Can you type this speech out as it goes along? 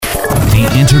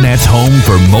Internet's home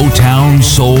for Motown,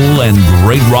 soul, and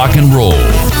great rock and roll.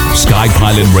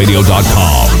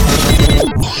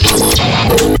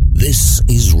 SkyPilotRadio.com. This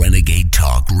is Renegade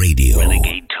Talk Radio.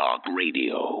 Renegade Talk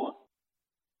Radio.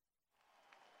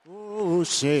 Oh,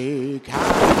 say,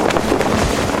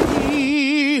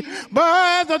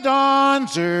 by the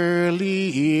dawn's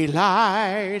early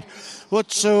light,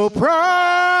 what so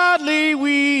proudly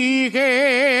we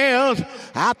hailed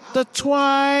at the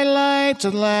twilight's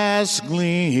last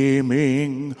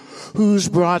gleaming, whose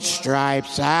broad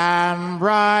stripes and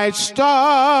bright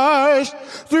stars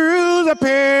through the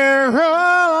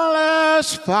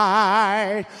perilous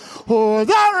fight o'er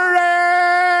the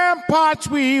ramparts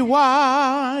we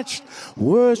watched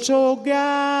were so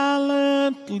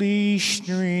gallantly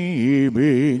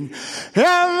streaming, and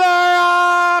the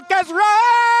rocket's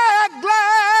red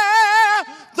glare,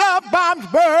 the bombs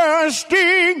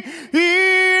bursting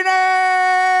in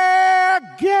air,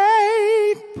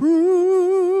 gave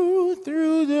proof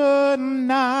through the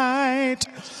night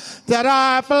that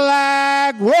our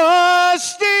flag was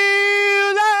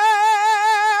still there.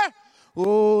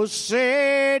 Oh,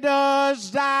 say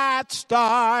does that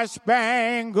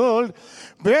star-spangled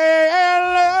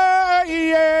banner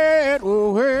yet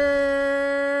wave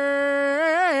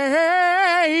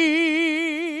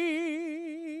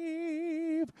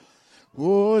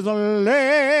o'er the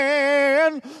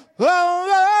land of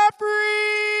the free?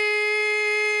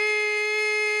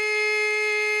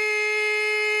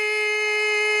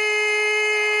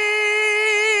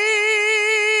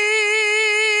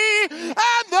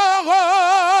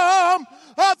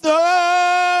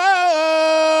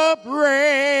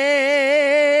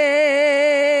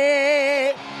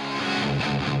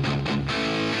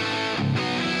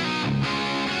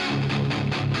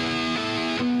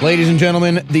 Ladies and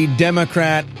gentlemen, the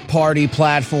Democrat Party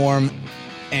platform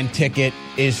and ticket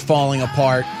is falling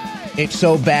apart. It's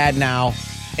so bad now,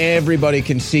 everybody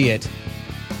can see it.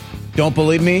 Don't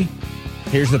believe me?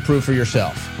 Here's the proof for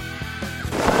yourself.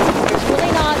 There's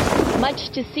really not much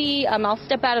to see. I'll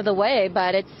step out of the way,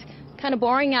 but it's kind of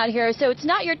boring out here. So it's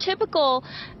not your typical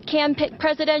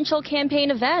presidential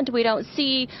campaign event. We don't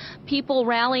see people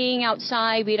rallying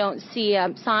outside. We don't see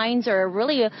signs or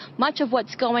really much of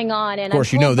what's going on. And of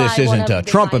course, you know this isn't a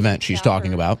Trump event she's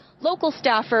talking about. Local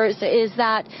staffers is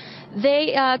that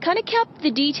they kind of kept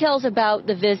the details about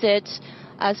the visit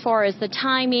as far as the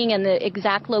timing and the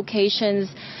exact locations.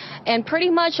 And pretty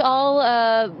much all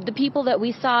the people that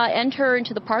we saw enter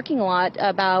into the parking lot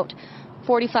about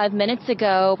 45 minutes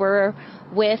ago were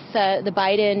with the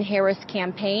Biden-Harris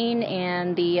campaign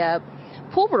and the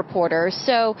pool reporters.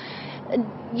 So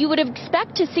you would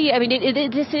expect to see, I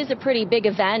mean, this is a pretty big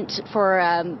event for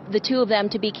the two of them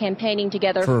to be campaigning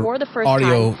together for the first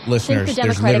audio time listeners, since the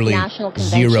Democratic National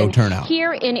Convention. Zero turnout.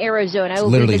 Here in Arizona,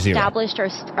 we've established,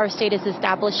 our state has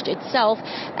established itself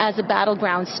as a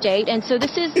battleground state. And so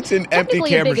this is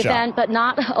technically a big event, but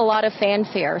not a lot of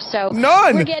fanfare. So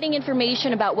we're getting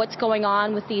information about what's going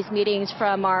on with these meetings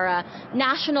from our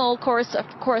national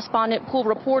correspondent pool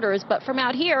reporters. But from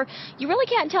out here, you really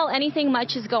can't tell anything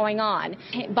much is going on.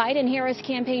 Biden-Harris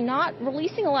campaign not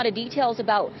releasing a lot of details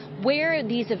about where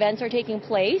these events are taking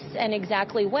place and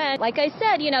exactly when. Like I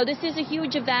said, you know, this is a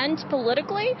huge event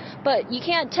politically, but you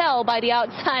can't tell by the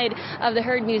outside of the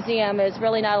Herd Museum. There's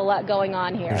really not a lot going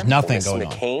on here. There's nothing going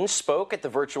on. McCain spoke at the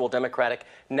virtual Democratic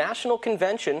National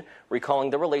Convention, recalling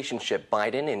the relationship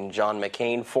Biden and John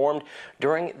McCain formed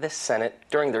during their Senate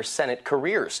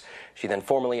careers. She then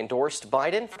formally endorsed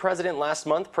Biden for president last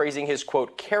month, praising his,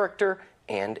 quote, character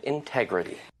and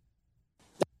integrity.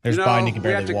 There's Biden, he can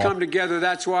barely we have to come together.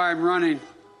 That's why I'm running.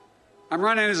 I'm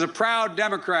running as a proud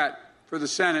Democrat for the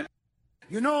Senate.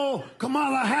 You know,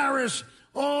 Kamala Harris,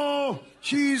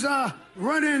 she's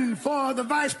running for the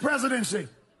vice presidency.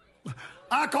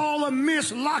 I call her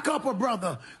Miss Lock Up Her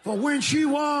Brother for when she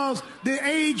was the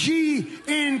AG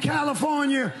in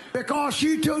California, because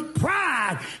she took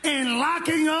pride in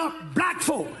locking up black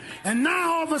folk. And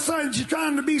now all of a sudden she's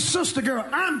trying to be sister girl.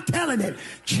 I'm telling it.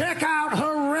 Check out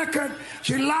her record.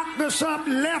 She locked us up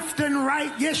left and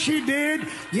right. Yes, she did.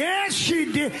 Yes,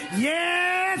 she did.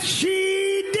 Yes,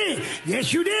 she did.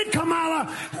 Yes, you did,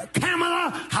 Kamala,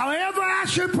 however I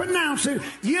should pronounce it.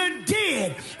 You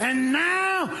did. And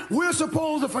now we're supposed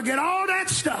to forget all that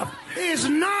stuff. It's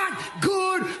not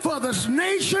good for this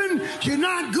nation. She's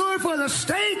not good for the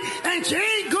state. And she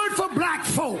ain't good for black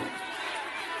folk.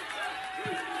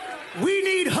 We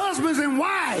need husbands and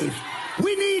wives.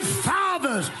 We need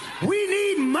fathers. We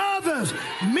need mothers.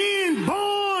 Men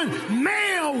born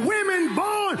male, women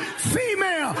born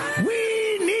female.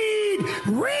 We need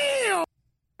real.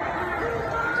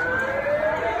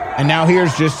 And now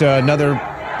here's just another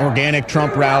organic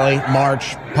Trump rally,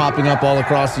 march, popping up all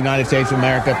across the United States of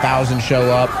America. Thousands show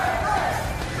up.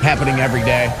 Happening every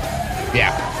day.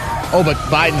 Yeah. Oh, but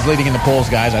Biden's leading in the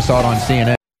polls, guys. I saw it on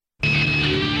CNN.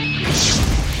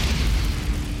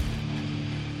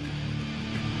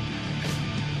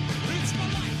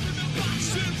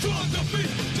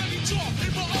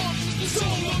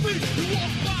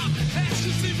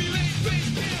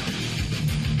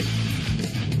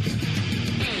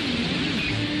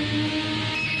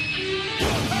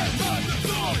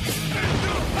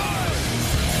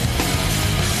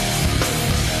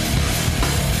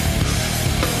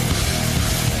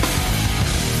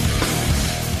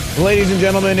 Ladies and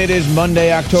gentlemen, it is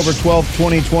Monday, October 12th,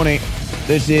 2020.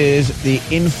 This is the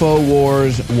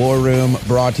InfoWars War Room,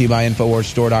 brought to you by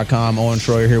InfoWarsStore.com. Owen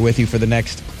Schroyer here with you for the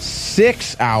next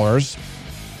 6 hours.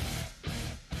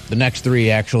 The next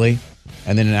 3, actually.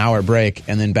 And then an hour break.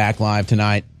 And then back live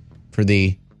tonight for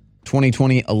the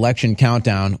 2020 election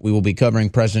countdown. We will be covering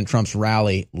President Trump's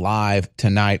rally live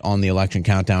tonight on the election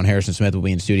countdown. Harrison Smith will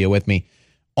be in studio with me.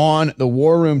 On the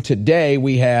War Room today,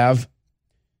 we have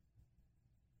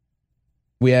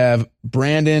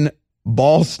Brandon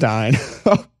Ballstein.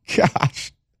 Oh,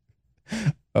 gosh.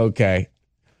 Okay.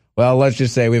 Well, let's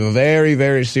just say we have a very,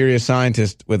 very serious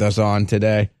scientist with us on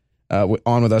today,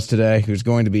 who's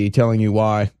going to be telling you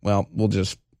why. Well, we'll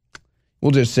just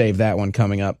save that one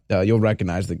coming up. You'll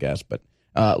recognize the guest. But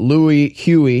Louis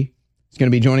Huey is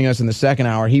going to be joining us in the second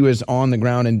hour. He was on the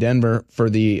ground in Denver for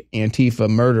the Antifa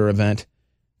murder event.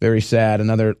 Very sad.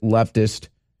 Another leftist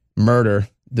murder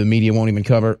the media won't even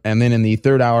cover. And then in the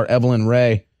third hour, Evelyn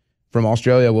Ray from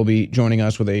Australia will be joining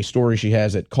us with a story she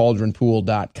has at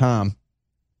cauldronpool.com.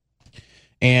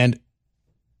 And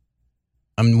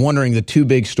I'm wondering the two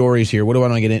big stories here. What do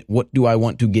I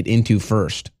want to get into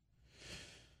first?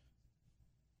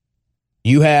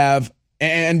 You have,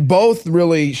 and both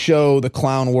really show the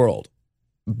clown world.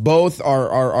 Both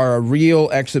are a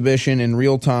real exhibition in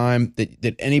real time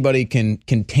that anybody can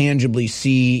tangibly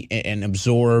see and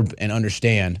absorb and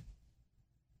understand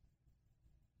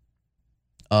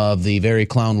of the very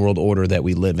clown world order that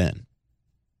we live in.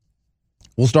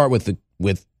 We'll start with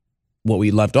what we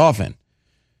left off in.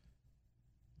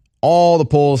 All the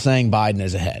polls saying Biden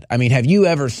is ahead. I mean, have you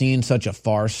ever seen such a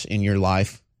farce in your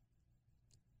life?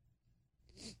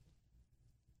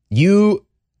 You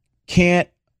can't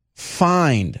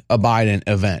find a Biden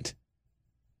event.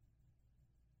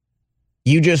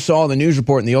 You just saw the news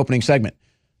report in the opening segment.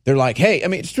 They're like, hey, I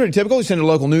mean, it's pretty typical. You send a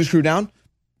local news crew down.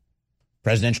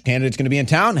 Presidential candidate's going to be in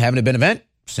town, having a big event.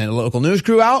 Send a local news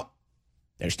crew out.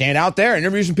 They stand out there,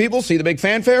 interview some people, see the big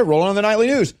fanfare, roll on the nightly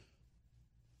news.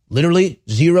 Literally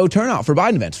zero turnout for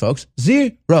Biden events, folks.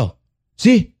 Zero.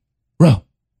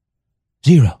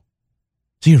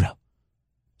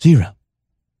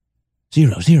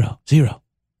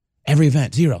 Every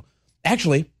event, zero.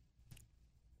 Actually,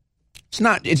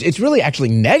 it's really actually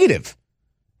negative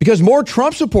because more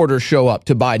Trump supporters show up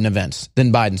to Biden events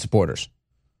than Biden supporters.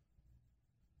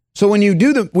 So when you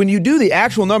do the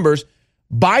actual numbers,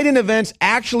 Biden events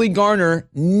actually garner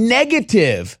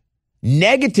net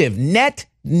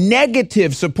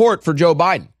negative support for Joe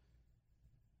Biden.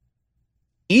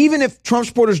 Even if Trump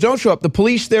supporters don't show up, the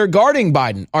police there guarding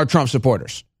Biden are Trump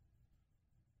supporters.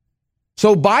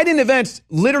 So Biden events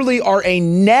literally are a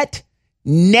net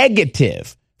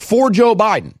negative for Joe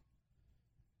Biden.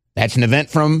 That's an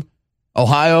event from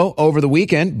Ohio over the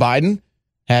weekend. Biden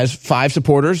has 5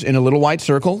 supporters in a little white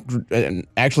circle,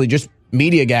 actually just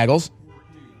media gaggles.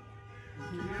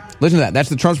 Listen to that. That's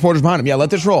the Trump supporters behind him. Yeah, let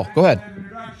this roll. Go ahead.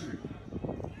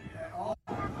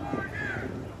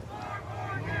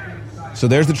 So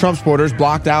there's the Trump supporters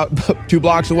blocked out 2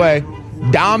 blocks away,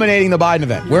 dominating the Biden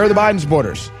event. Where are the Biden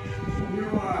supporters?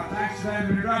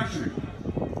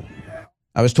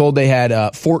 I was told they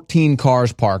had 14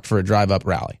 cars parked for a drive-up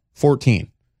rally.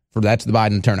 14. That's the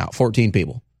Biden turnout. 14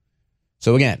 people.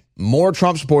 So again, more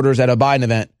Trump supporters at a Biden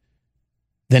event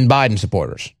than Biden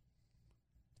supporters.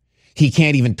 He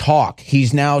can't even talk.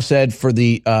 He's now said for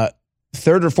the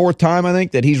 3rd or 4th time, I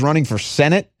think, that he's running for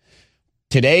Senate.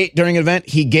 Today, during an event,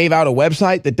 he gave out a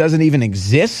website that doesn't even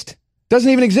exist. Doesn't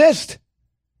even exist.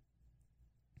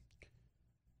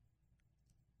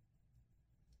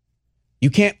 You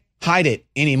can't hide it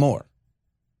anymore.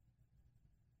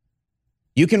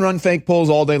 You can run fake polls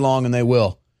all day long, and they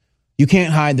will. You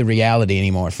can't hide the reality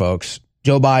anymore, folks.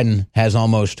 Joe Biden has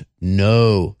almost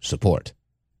no support.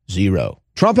 Zero.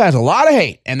 Trump has a lot of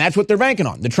hate, and that's what they're banking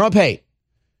on, the Trump hate.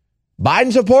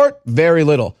 Biden support, very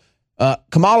little.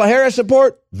 Kamala Harris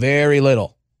support, very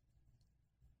little.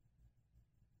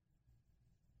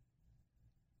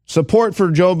 Support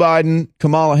for Joe Biden,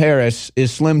 Kamala Harris is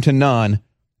slim to none,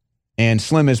 and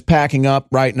Slim is packing up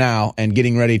right now and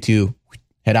getting ready to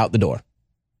head out the door.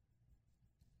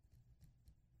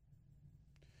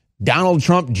 Donald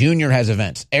Trump Jr. has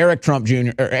events. Eric Trump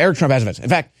has events. In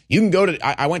fact, you can go to,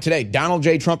 I went today,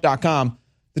 DonaldJTrump.com.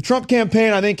 The Trump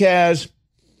campaign, I think, has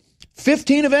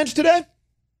 15 events today.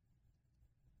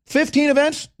 15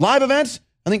 events, live events.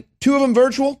 I think 2 of them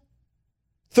virtual,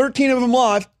 13 of them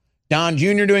live. Don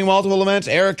Jr. doing multiple events,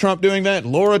 Eric Trump doing events,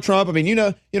 Laura Trump. I mean,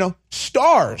 you know,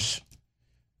 stars.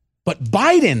 But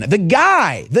Biden, the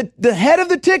guy, the head of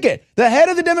the ticket, the head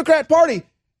of the Democrat Party,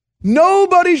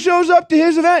 nobody shows up to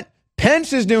his event.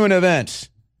 Pence is doing events.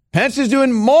 Pence is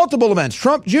doing multiple events.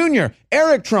 Trump Jr.,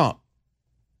 Eric Trump.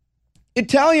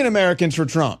 Italian Americans for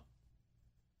Trump.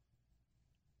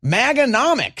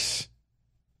 MAGAnomics.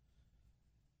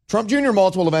 Trump Jr.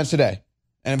 multiple events today.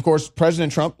 And, of course,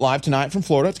 President Trump live tonight from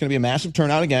Florida. It's going to be a massive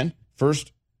turnout again.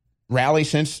 First rally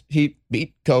since he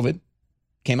beat COVID.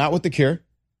 Came out with the cure.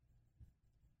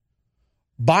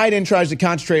 Biden tries to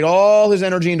concentrate all his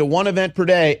energy into one event per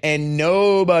day, and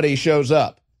nobody shows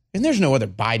up. And there's no other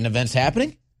Biden events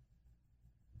happening.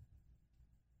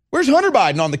 Where's Hunter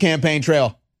Biden on the campaign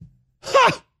trail?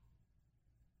 Ha!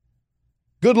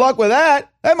 Good luck with that.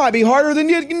 That might be harder than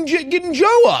getting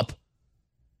Joe up.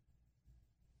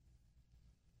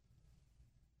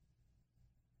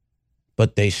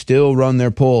 But they still run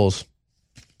their polls.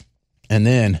 And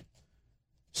then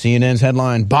CNN's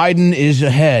headline, Biden is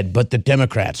ahead, but the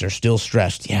Democrats are still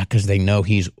stressed. Yeah, because they know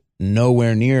he's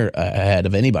nowhere near ahead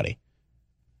of anybody.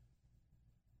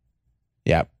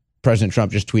 Yeah, President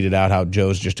Trump just tweeted out how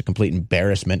Joe's just a complete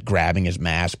embarrassment, grabbing his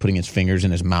mask, putting his fingers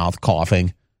in his mouth,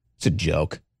 coughing. It's a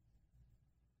joke.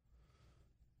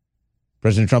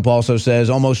 President Trump also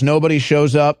says almost nobody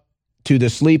shows up to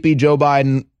the sleepy Joe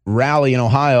Biden rally in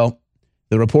Ohio.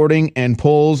 The reporting and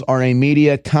polls are a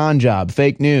media con job,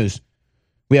 fake news.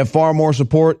 We have far more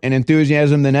support and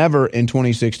enthusiasm than ever in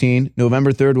 2016.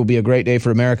 November 3rd will be a great day for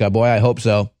America. Boy, I hope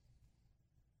so.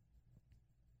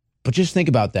 But just think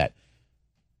about that,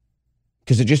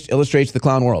 because it just illustrates the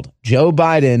clown world. Joe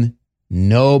Biden,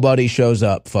 nobody shows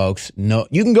up, folks. No,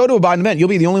 you can go to a Biden event. You'll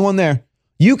be the only one there.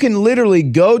 You can literally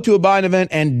go to a Biden event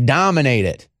and dominate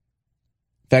it.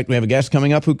 In fact, we have a guest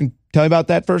coming up who can tell you about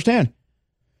that firsthand.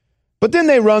 But then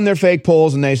they run their fake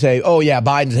polls and they say, oh, yeah,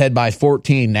 Biden's ahead by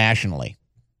 14 nationally,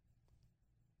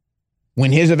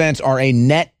 when his events are a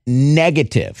net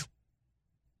negative.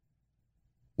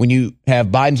 When you have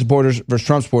Biden supporters versus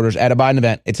Trump supporters at a Biden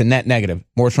event, it's a net negative.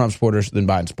 More Trump supporters than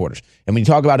Biden supporters. And when you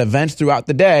talk about events throughout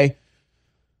the day,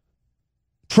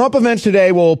 Trump events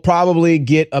today will probably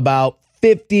get about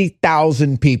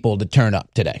 50,000 people to turn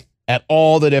up today at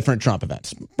all the different Trump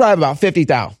events. Probably about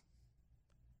 50,000.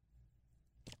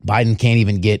 Biden can't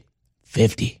even get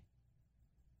 50.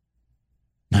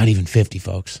 Not even 50,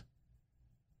 folks.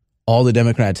 All the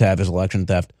Democrats have is election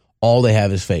theft. All they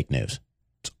have is fake news.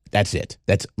 That's it.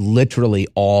 That's literally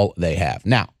all they have.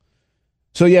 Now,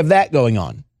 so you have that going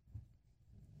on.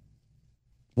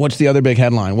 What's the other big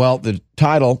headline? Well, the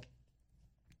title,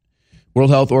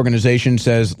 World Health Organization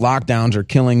says lockdowns are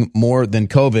killing more than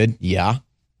COVID. Yeah.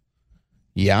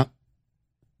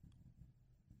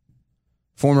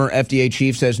 Former FDA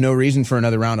chief says no reason for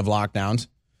another round of lockdowns.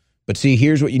 But see,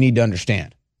 here's what you need to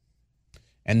understand.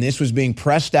 And this was being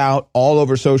pressed out all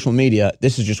over social media.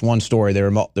 This is just one story.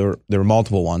 There were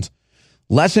multiple ones.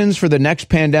 Lessons for the next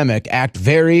pandemic: act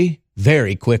very,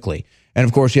 very quickly. And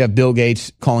of course, you have Bill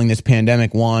Gates calling this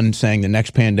pandemic one, saying the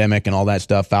next pandemic and all that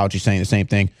stuff. Fauci saying the same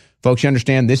thing. Folks, you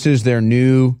understand this is their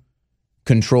new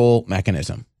control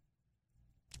mechanism.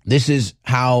 This is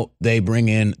how they bring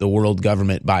in the world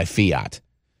government by fiat.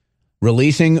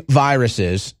 Releasing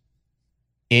viruses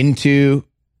into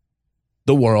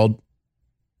the world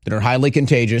that are highly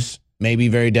contagious, maybe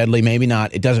very deadly, maybe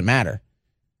not. It doesn't matter.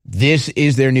 This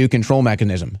is their new control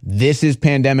mechanism. This is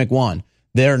pandemic one.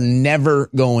 They're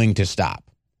never going to stop.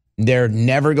 They're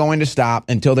never going to stop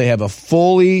until they have a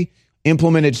fully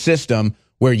implemented system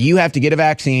where you have to get a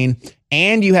vaccine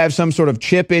and you have some sort of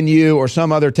chip in you or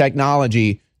some other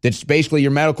technology that's basically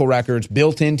your medical records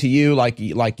built into you, like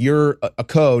you're a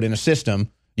code in a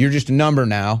system. You're just a number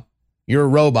now. You're a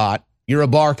robot. You're a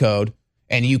barcode.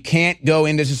 And you can't go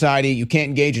into society. You can't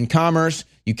engage in commerce.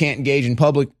 You can't engage in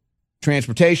public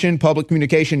transportation, public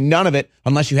communication, none of it,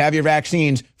 unless you have your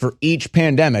vaccines for each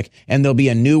pandemic. And there'll be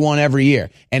a new one every year.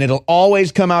 And it'll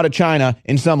always come out of China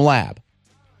in some lab,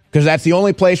 because that's the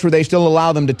only place where they still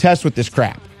allow them to test with this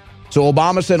crap. So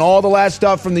Obama sent all the last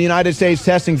stuff from the United States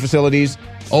testing facilities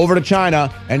over to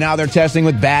China, and now they're testing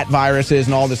with bat viruses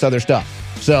and all this other stuff.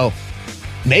 So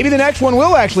Maybe the next one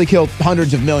will actually kill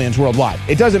hundreds of millions worldwide.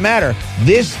 It doesn't matter.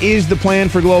 This is the plan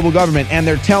for global government, and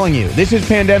they're telling you, this is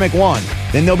pandemic 1.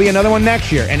 Then there'll be another one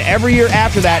next year, and every year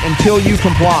after that until you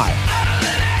comply.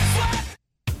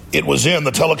 It was in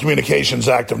the Telecommunications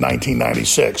Act of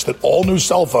 1996 that all new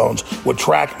cell phones would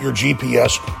track your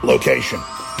GPS location.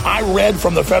 I read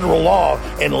from the federal law,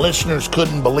 and listeners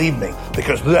couldn't believe me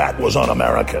because that was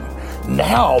un-American.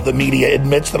 Now the media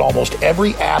admits that almost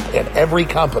every app and every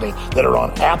company that are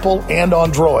on Apple and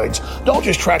on Droids don't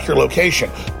just track your location,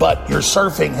 but your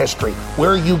surfing history,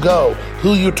 where you go,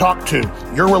 who you talk to,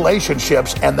 your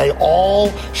relationships, and they all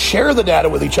share the data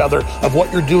with each other of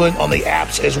what you're doing on the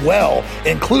apps as well,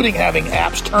 including having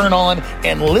apps turn on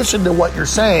and listen to what you're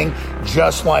saying,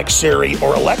 just like Siri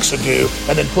or Alexa do,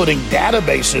 and then putting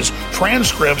databases,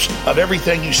 transcripts of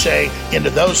everything you say into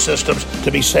those systems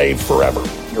to be saved forever.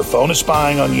 Your phone is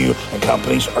spying on you, and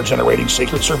companies are generating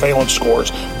secret surveillance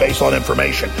scores based on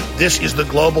information. This is the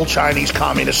global Chinese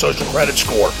Communist social credit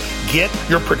score. Get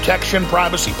your protection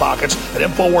privacy pockets at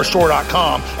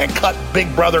InfoWarsStore.com and cut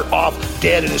Big Brother off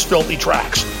dead in his filthy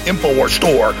tracks.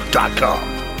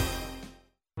 InfoWarsStore.com.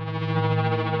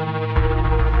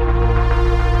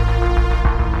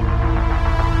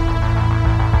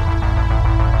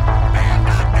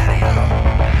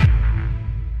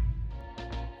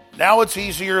 Now it's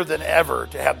easier than ever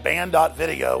to have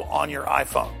Band.video on your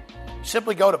iPhone.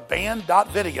 Simply go to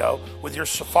Band.video with your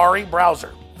Safari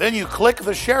browser. Then you click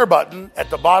the share button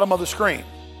at the bottom of the screen.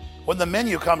 When the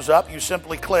menu comes up, you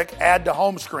simply click Add to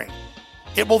Home Screen.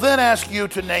 It will then ask you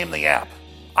to name the app.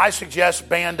 I suggest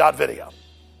Band.video.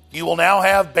 You will now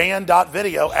have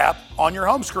Band.video app on your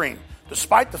home screen,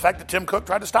 despite the fact that Tim Cook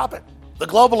tried to stop it. The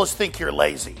globalists think you're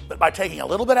lazy, but by taking a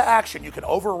little bit of action, you can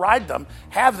override them,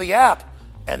 have the app,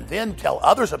 and then tell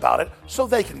others about it so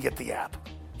they can get the app.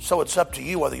 So it's up to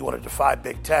you whether you want to defy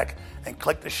big tech and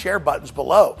click the share buttons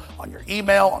below on your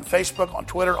email, on Facebook, on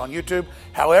Twitter, on YouTube.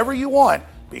 However you want,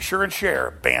 be sure and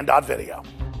share Band.video.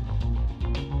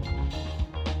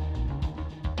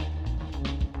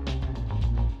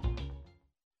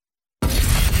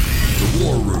 The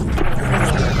War Room.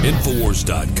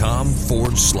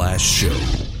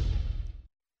 Infowars.com/show.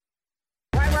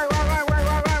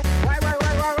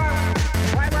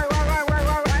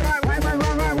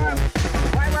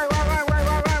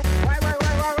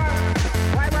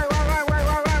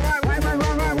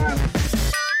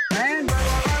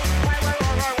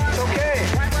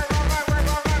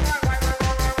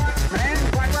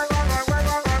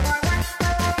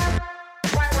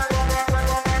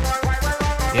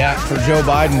 Yeah, for Joe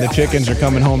Biden, the chickens are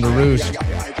coming home to roost.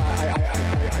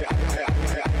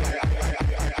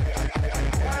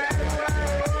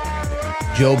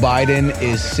 Joe Biden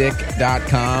is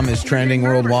sick.com is trending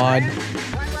worldwide.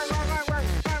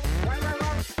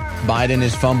 Biden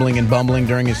is fumbling and bumbling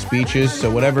during his speeches, so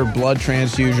whatever blood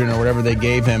transfusion or whatever they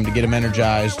gave him to get him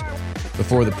energized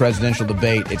before the presidential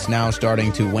debate, it's now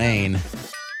starting to wane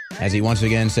as he once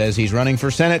again says he's running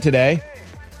for Senate today.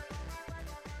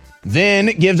 Then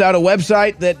gives out a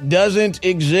website that doesn't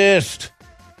exist.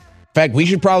 In fact, we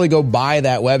should probably go buy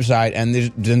that website and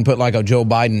then put like a Joe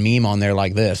Biden meme on there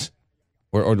like this.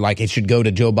 Or like it should go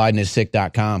to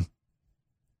joebidenisick.com.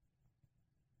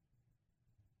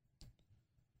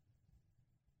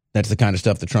 That's the kind of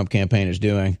stuff the Trump campaign is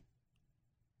doing.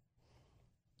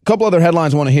 A couple other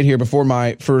headlines I want to hit here before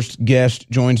my first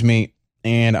guest joins me.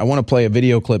 And I want to play a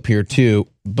video clip here too.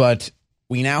 But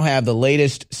we now have the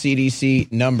latest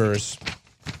CDC numbers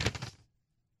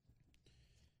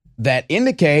that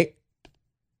indicate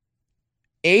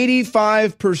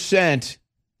 85%,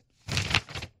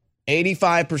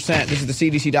 this is the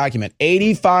CDC document,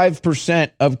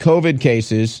 85% of COVID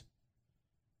cases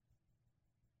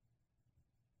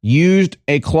used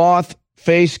a cloth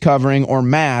face covering or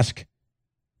mask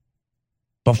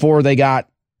before they got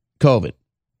COVID.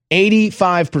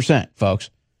 85%, folks.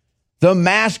 The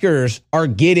maskers are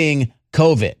getting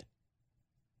COVID.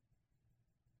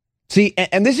 See,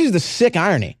 and this is the sick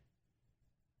irony.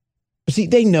 See,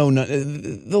 they know,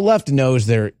 the left knows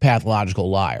they're pathological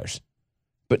liars.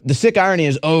 But the sick irony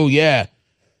is, oh, yeah,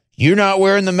 you're not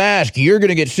wearing the mask. You're going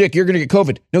to get sick. You're going to get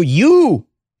COVID. No, you,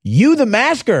 the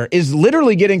masker, is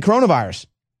literally getting coronavirus.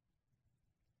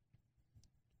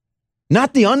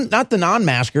 Not the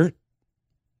non-masker.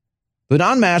 The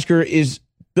non-masker is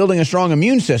building a strong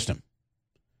immune system.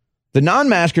 The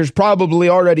non-maskers probably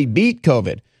already beat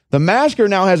COVID. The masker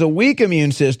now has a weak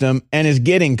immune system and is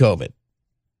getting COVID.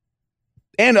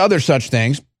 And other such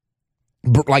things,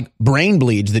 like brain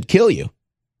bleeds that kill you.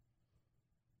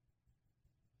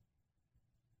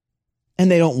 And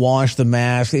they don't wash the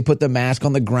mask. They put the mask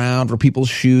on the ground where people's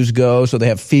shoes go, so they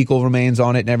have fecal remains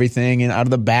on it and everything, and out of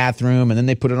the bathroom, and then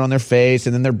they put it on their face,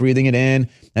 and then they're breathing it in,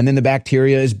 and then the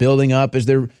bacteria is building up as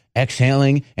they're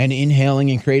exhaling and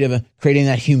inhaling and creating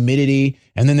that humidity,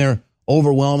 and then they're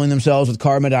overwhelming themselves with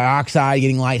carbon dioxide,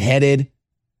 getting lightheaded.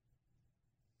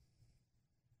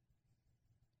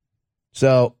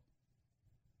 So,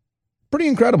 pretty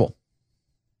incredible.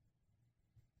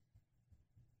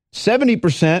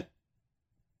 70%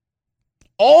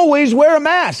 always wear a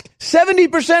mask.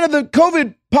 70% of the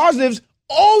COVID positives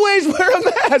always wear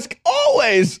a mask.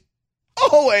 Always.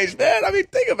 Always, man. I mean,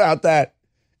 think about that.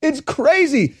 It's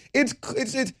crazy. It's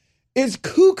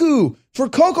cuckoo for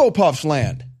Cocoa Puffs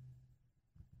land.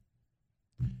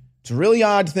 It's a really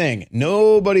odd thing.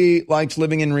 Nobody likes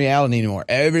living in reality anymore.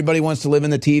 Everybody wants to live in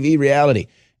the TV reality.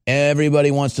 Everybody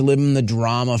wants to live in the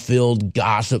drama-filled,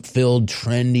 gossip-filled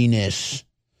trendiness.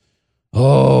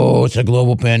 Oh, it's a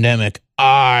global pandemic.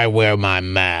 I wear my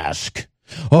mask.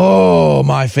 Oh,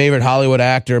 my favorite Hollywood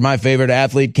actor, my favorite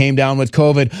athlete came down with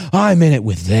COVID. I'm in it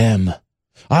with them.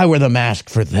 I wear the mask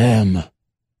for them.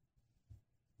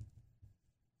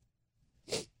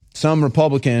 Some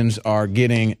Republicans are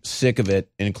getting sick of it,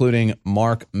 including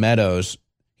Mark Meadows.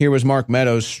 Here was Mark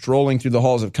Meadows strolling through the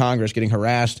halls of Congress, getting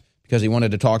harassed because he wanted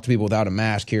to talk to people without a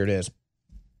mask. Here it is.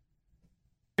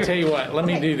 Tell you what, let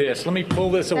me do this. Let me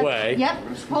pull this away. Yep,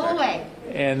 pull away.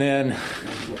 And then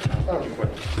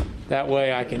that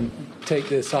way I can take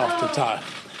this off the top.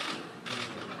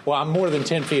 Well, I'm more than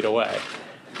 10 feet away.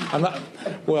 I'm not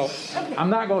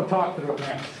going to talk to the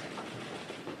mask.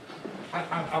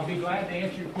 I'll be glad to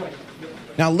answer your question.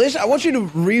 Now, listen, I want you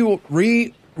to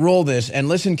re-roll this and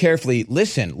listen carefully.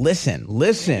 Listen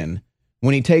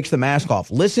when he takes the mask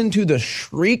off. Listen to the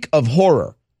shriek of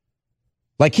horror.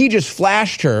 Like he just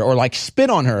flashed her or like spit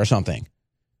on her or something.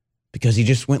 Because he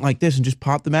just went like this and just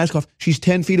popped the mask off. She's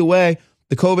 10 feet away.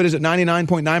 The COVID is at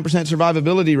 99.9%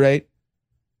 survivability rate.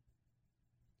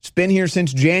 It's been here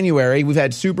since January. We've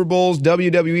had Super Bowls,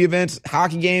 WWE events,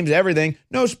 hockey games, everything.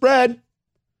 No spread.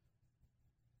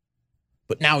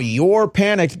 But now you're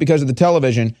panicked because of the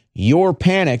television. You're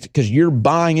panicked because you're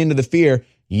buying into the fear.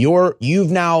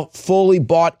 You've now fully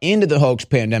bought into the hoax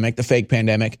pandemic, the fake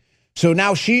pandemic. So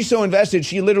now she's so invested,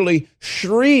 she literally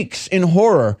shrieks in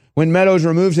horror when Meadows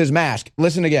removes his mask.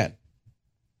 Listen again.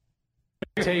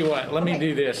 Tell you what, let me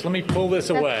do this. Let me pull this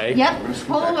away. Yep,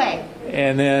 pull away.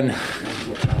 And then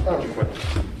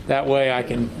that way I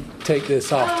can take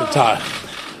this off the top.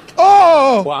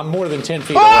 Oh! Well, I'm more than 10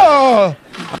 feet away.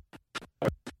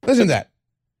 Listen to that.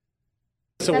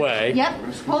 This away. Yep,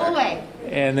 pull away.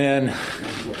 And then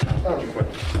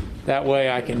that way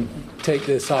I can take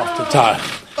this off the top.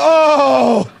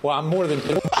 Oh! Well, I'm more than...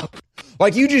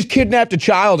 Like you just kidnapped a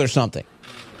child or something.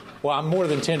 Well, I'm more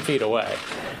than 10 feet away.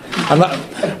 I'm not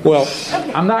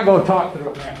going to talk to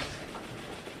the mask.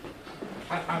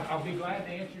 I'll be glad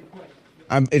to answer your question.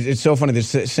 It's so funny. The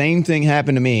same thing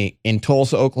happened to me in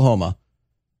Tulsa, Oklahoma.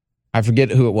 I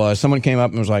forget who it was. Someone came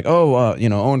up and was like,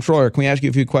 Owen Shroyer, can we ask you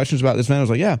a few questions about this man? I was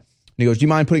like, yeah. And he goes, do you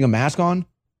mind putting a mask on?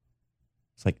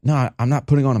 It's like, no, I'm not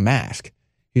putting on a mask.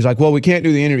 He's like, well, we can't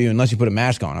do the interview unless you put a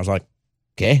mask on. I was like,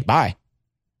 okay, bye.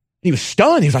 He was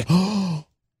stunned. He was like,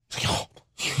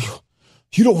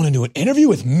 you don't want to do an interview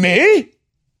with me?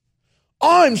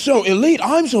 I'm so elite.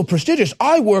 I'm so prestigious.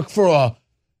 I work for a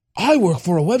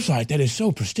website that is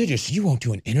so prestigious. You won't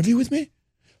do an interview with me?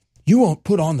 You won't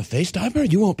put on the face diaper?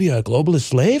 You won't be a globalist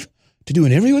slave to do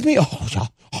an interview with me? Oh.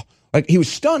 Like he was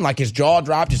stunned, like his jaw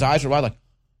dropped, his eyes were wide, like,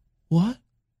 what?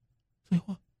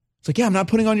 It's like, yeah, I'm not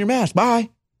putting on your mask. Bye.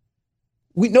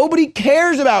 Nobody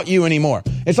cares about you anymore.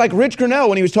 It's like Rich Grenell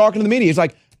when he was talking to the media. He's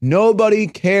like, nobody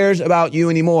cares about you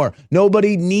anymore.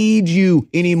 Nobody needs you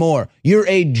anymore. You're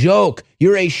a joke.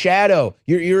 You're a shadow.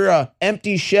 You're an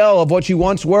empty shell of what you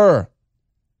once were.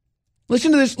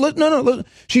 Listen to this. No.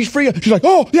 She's free. She's like,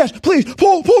 oh, yes, please,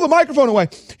 pull the microphone away.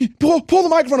 Pull the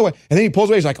microphone away. And then he pulls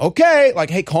away. He's like, okay. Like,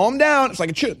 hey, calm down. It's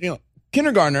like a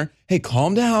kindergartner. Hey,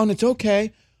 calm down. It's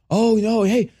okay. Oh, no,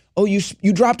 hey. Oh, you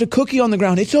dropped a cookie on the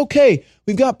ground. It's okay.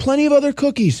 We've got plenty of other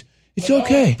cookies. It's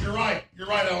okay. You're right,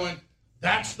 Owen.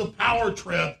 That's the power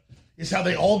trip, is how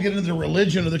they all get into the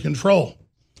religion of the control.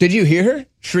 Did you hear her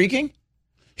shrieking?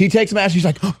 He takes a mask. He's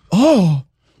like, oh.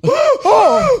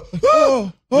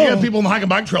 We have people on the hike and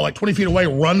bike trail like 20 feet away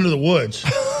run into the woods.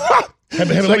 Have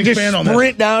like expand on that.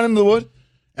 Sprint down into the woods?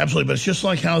 Absolutely, but it's just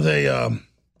like how they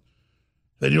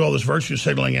do all this virtue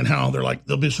signaling and how they're like,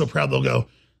 they'll be so proud, they'll go,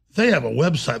 they have a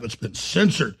website that's been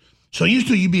censored. So used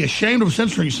to you'd be ashamed of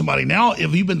censoring somebody. Now,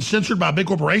 if you've been censored by a big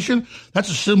corporation, that's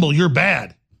a symbol you're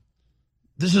bad.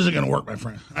 This isn't going to work, my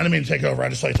friend. I didn't mean to take over. I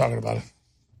just saw you talking about it.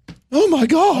 Oh, my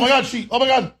God. Oh, my God. Oh, my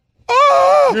God.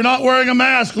 Oh! You're not wearing a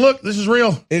mask. Look, this is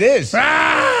real. It is.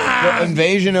 Ah! The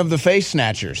invasion of the face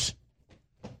snatchers.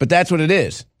 But that's what it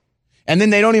is. And then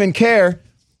they don't even care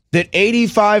that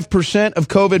 85% of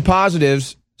COVID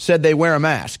positives said they wear a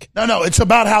mask. No. It's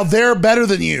about how they're better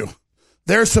than you.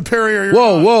 They're superior.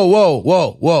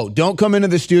 Whoa. Don't come into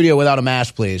the studio without a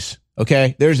mask, please.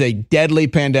 Okay? There's a deadly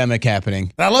pandemic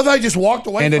happening. And I love how you just walked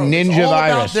away and from a ninja it. It's all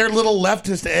virus. about their little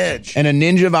leftist edge. And a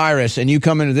ninja virus, and you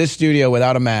come into this studio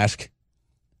without a mask.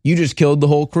 You just killed the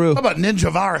whole crew. How about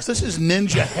ninja virus? This is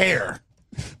ninja hair.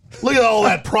 Look at all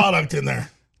that product in there.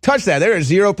 Touch that. There is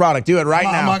zero product. Do it right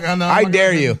now. I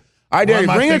dare you. I dare you.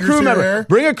 Bring a crew member.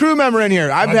 Bring a crew member in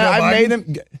here. I've made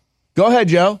them. Go ahead,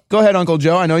 Joe. Go ahead, Uncle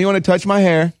Joe. I know you want to touch my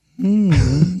hair.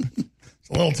 It's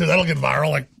a little too. That'll get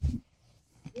viral. Like,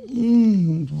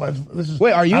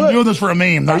 wait, are you? I'm doing this for a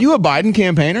meme. Are you a Biden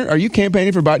campaigner? Are you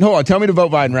campaigning for Biden? Hold on. Tell me to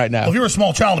vote Biden right now. Well, if you're a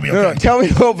small child, to be okay. No, tell me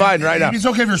to vote Biden right now. It's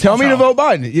okay if you're a Tell small me child. to vote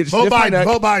Biden. Vote Biden.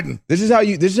 Vote Biden. This is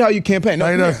how you campaign.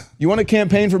 No, you want to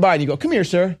campaign for Biden? You go. Come here,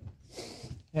 sir.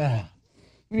 Yeah.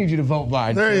 We need you to vote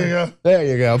Biden. There you go. There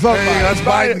you go. Vote Biden. That's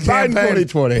Biden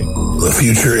 2020. The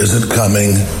future isn't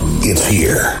coming. It's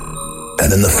here.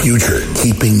 And in the future,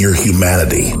 keeping your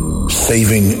humanity,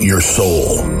 saving your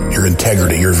soul, your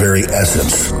integrity, your very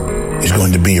essence is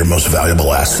going to be your most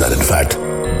valuable asset. In fact,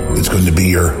 it's going to be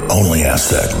your only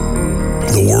asset.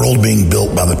 The world being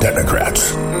built by the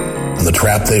technocrats and the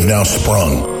trap they've now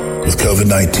sprung with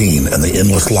COVID-19 and the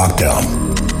endless lockdown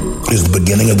is the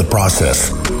beginning of the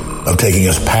process of taking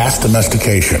us past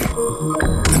domestication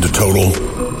into total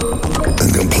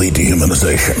and complete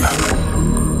dehumanization.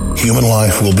 Human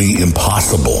life will be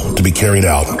impossible to be carried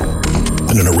out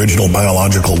in an original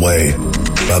biological way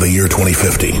by the year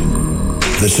 2050.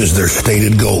 This is their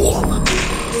stated goal.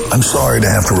 I'm sorry to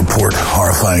have to report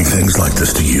horrifying things like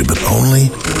this to you, but only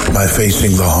by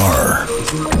facing the horror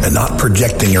and not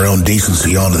projecting your own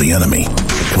decency onto the enemy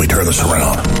can we turn this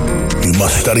around. You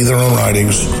must study their own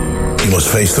writings, you must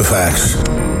face the facts,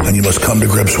 and you must come to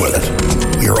grips with it.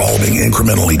 You're all being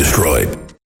incrementally destroyed.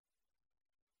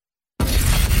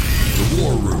 The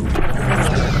War Room.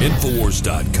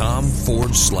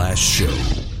 Infowars.com/show.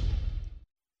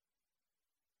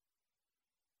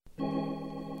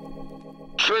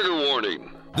 Trigger warning.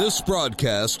 This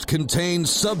broadcast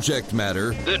contains subject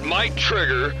matter that might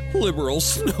trigger liberal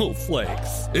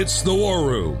snowflakes. It's The War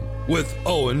Room with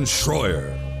Owen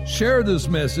Schroyer. Share this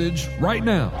message right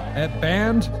now at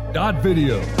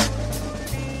band.video.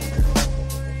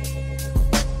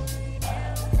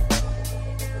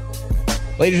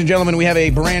 Ladies and gentlemen, we have a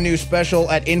brand new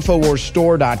special at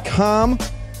InfoWarsStore.com.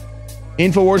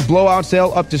 InfoWars blowout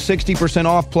sale up to 60%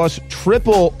 off plus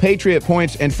triple Patriot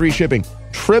points and free shipping.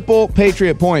 Triple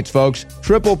Patriot points, folks.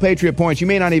 Triple Patriot points. You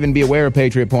may not even be aware of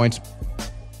Patriot points.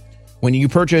 When you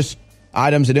purchase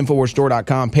items at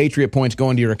InfoWarsStore.com, Patriot points go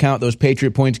into your account. Those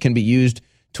Patriot points can be used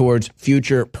towards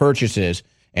future purchases.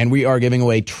 And we are giving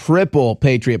away triple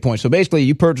Patriot points. So basically,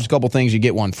 you purchase a couple things, you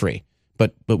get one free.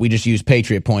 But we just use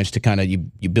Patriot points to kind of,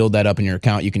 you build that up in your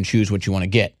account. You can choose what you want to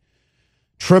get.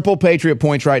 Triple Patriot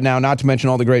points right now, not to mention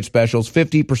all the great specials.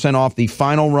 50% off the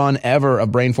final run ever of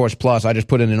BrainForce Plus. I just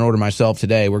put it in order myself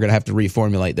today. We're going to have to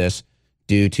reformulate this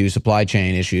due to supply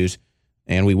chain issues.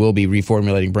 And we will be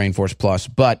reformulating BrainForce Plus.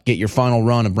 But get your final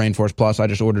run of BrainForce Plus. I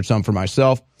just ordered some for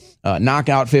myself.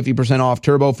 Knockout, 50% off.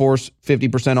 Turbo Force,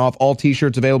 50% off. All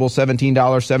T-shirts available,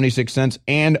 $17.76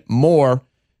 and more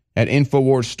at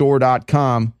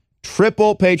InfoWarsStore.com.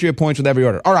 Triple Patriot points with every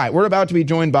order. All right, we're about to be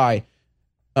joined by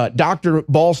Dr.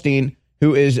 Ballstein,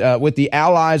 who is with the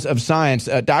Allies of Science.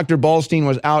 Dr. Ballstein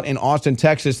was out in Austin,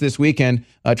 Texas this weekend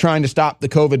trying to stop the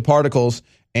COVID particles.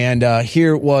 And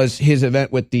here was his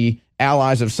event with the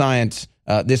Allies of Science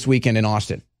this weekend in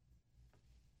Austin.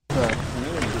 Hi,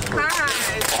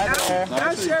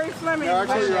 I'm Sherry Fleming,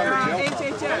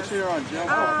 HHS.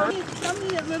 Tell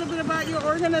me a little bit about your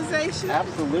organization.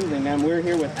 Absolutely, ma'am. We're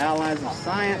here with Allies of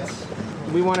Science.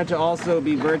 We wanted to also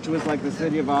be virtuous like the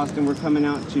city of Austin. We're coming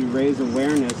out to raise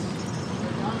awareness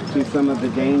to some of the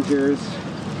dangers.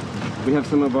 We have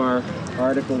some of our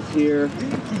articles here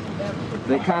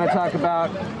that kind of talk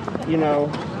about, you know,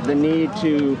 the need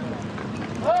to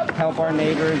help our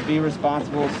neighbors, be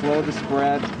responsible, slow the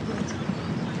spread.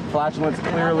 Flatulence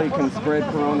clearly can spread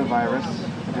coronavirus,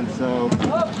 and so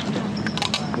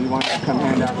we want to come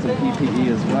hand out some PPE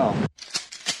as well.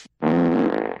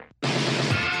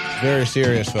 Very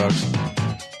serious, folks.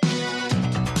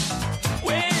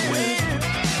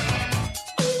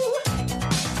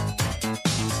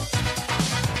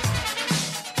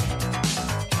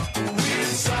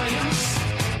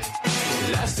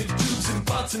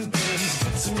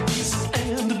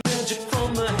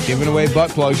 Giving away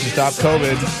butt plugs to stop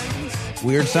COVID.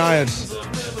 Weird science.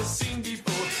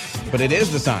 But it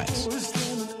is the science.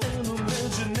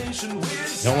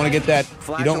 You don't want to get that.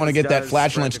 You don't want to get that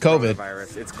flatulence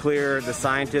COVID. It's clear the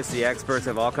scientists, the experts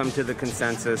have all come to the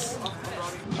consensus.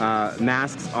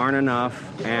 Masks aren't enough,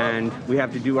 and we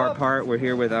have to do our part. We're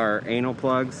here with our anal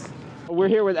plugs. We're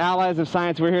here with Allies of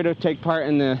Science. We're here to take part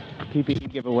in the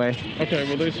PPE giveaway. Okay,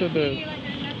 well, they said that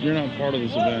you're not part of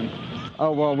this event.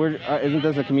 Oh, well, isn't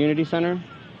this a community center?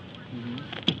 Mm-hmm.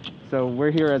 So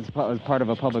we're here as part of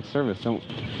a public service. All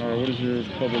right, what is your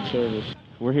public service?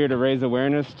 We're here to raise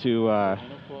awareness to,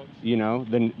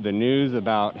 the news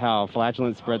about how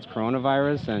flatulence spreads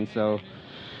coronavirus, and so,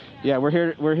 yeah,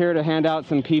 we're here to hand out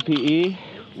some PPE.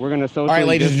 We're going to socially. All right,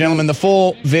 ladies and gentlemen, the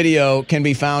full video can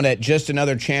be found at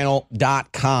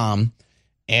justanotherchannel.com,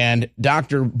 and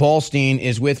Dr. Balstein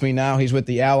is with me now. He's with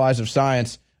the Allies of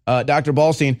Science. Dr.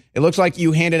 Balstein, it looks like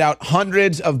you handed out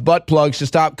hundreds of butt plugs to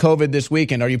stop COVID this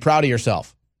weekend. Are you proud of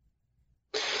yourself?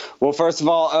 Well, first of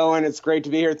all, Owen, it's great to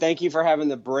be here. Thank you for having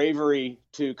the bravery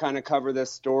to kind of cover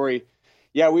this story.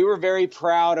 Yeah, we were very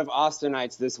proud of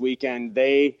Austinites this weekend.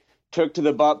 They took to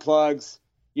the butt plugs.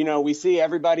 You know, we see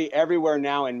everybody everywhere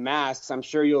now in masks. I'm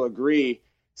sure you'll agree.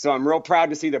 So I'm real proud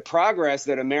to see the progress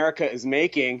that America is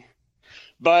making.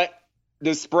 But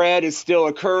the spread is still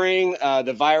occurring.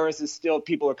 The virus is still,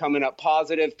 people are coming up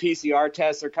positive. PCR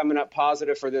tests are coming up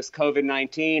positive for this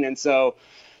COVID-19. And so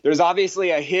there's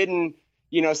obviously a hidden,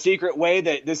 secret way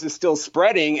that this is still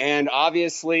spreading. And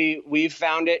obviously we've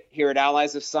found it here at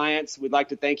Allies of Science. We'd like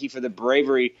to thank you for the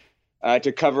bravery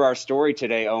to cover our story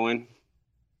today, Owen.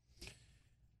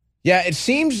 Yeah, it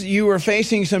seems you were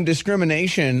facing some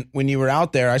discrimination when you were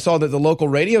out there. I saw that the local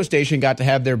radio station got to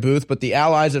have their booth, but the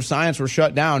Allies of Science were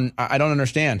shut down. I don't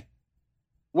understand.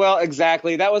 Well,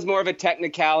 exactly. That was more of a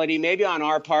technicality, maybe on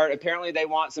our part. Apparently, they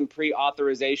want some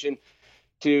pre-authorization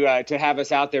to have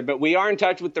us out there. But we are in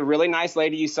touch with the really nice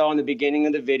lady you saw in the beginning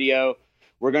of the video.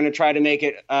 We're going to try to make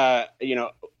it,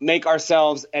 make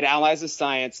ourselves at Allies of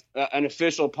Science an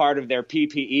official part of their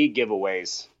PPE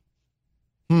giveaways.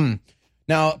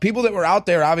 Now, people that were out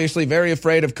there, obviously very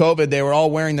afraid of COVID, they were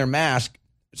all wearing their mask.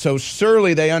 So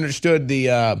surely they understood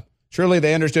how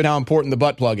important the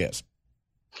butt plug is.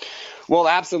 Well,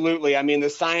 absolutely. I mean, the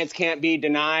science can't be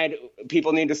denied.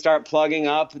 People need to start plugging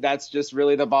up. That's just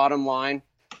really the bottom line.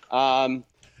 Think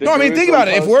about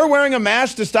it. If we're wearing a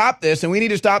mask to stop this and we need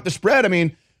to stop the spread, I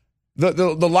mean,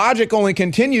 the logic only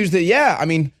continues that,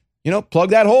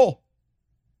 plug that hole.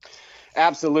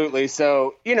 Absolutely.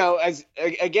 So,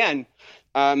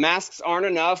 masks aren't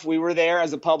enough. We were there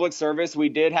as a public service. We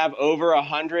did have over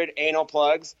 100 anal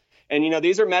plugs. And,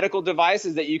 these are medical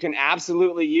devices that you can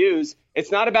absolutely use. It's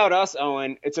not about us,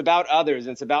 Owen. It's about others.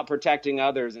 It's about protecting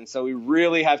others. And so we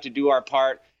really have to do our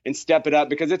part and step it up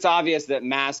because it's obvious that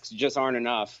masks just aren't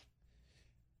enough.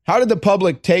 How did the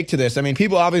public take to this? I mean,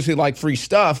 people obviously like free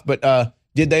stuff, but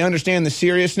did they understand the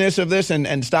seriousness of this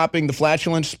and stopping the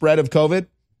flatulence spread of COVID?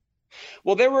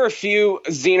 Well, there were a few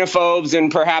xenophobes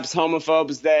and perhaps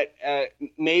homophobes that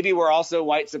maybe were also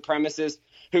white supremacists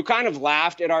who kind of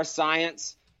laughed at our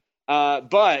science.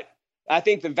 But I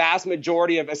think the vast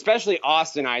majority of, especially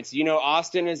Austinites,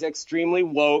 Austin is extremely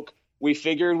woke. We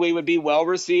figured we would be well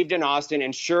received in Austin.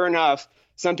 And sure enough,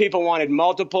 some people wanted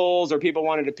multiples or people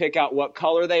wanted to pick out what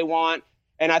color they want.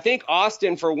 And I think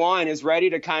Austin, for one, is ready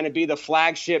to kind of be the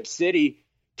flagship city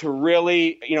to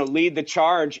really, lead the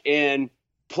charge in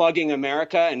plugging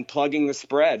America and plugging the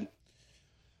spread.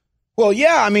 Well,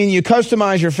 yeah, you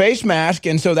customize your face mask,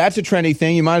 and so that's a trendy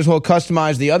thing. You might as well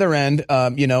customize the other end,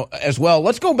 as well.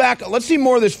 Let's go back. Let's see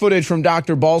more of this footage from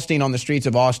Dr. Balstein on the streets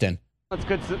of Austin. It's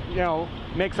good to,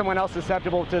 make someone else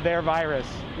susceptible to their virus,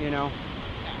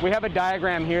 We have a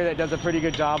diagram here that does a pretty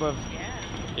good job of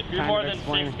If you're more than 6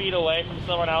 feet away from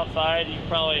someone outside, you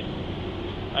probably...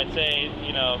 I'd say, if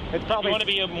you want to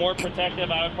be more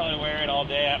protective, I would probably wear it all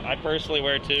day. I personally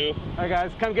wear it too. All right, guys,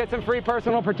 come get some free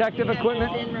personal protective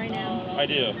equipment. In right now? I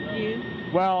do. You?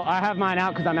 Well, I have mine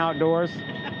out because I'm outdoors.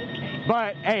 Okay.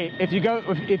 But hey, if you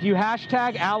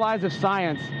hashtag Allies of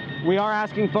Science, we are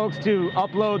asking folks to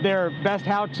upload their best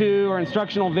how-to or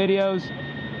instructional videos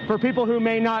for people who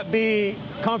may not be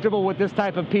comfortable with this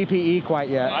type of PPE quite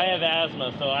yet. I have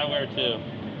asthma, so I wear too.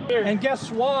 And guess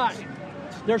what?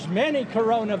 There's many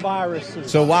coronaviruses.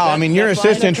 So, wow, your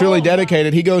assistant's really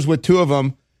dedicated. He goes with 2 of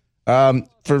them.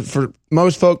 For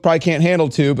most folk probably can't handle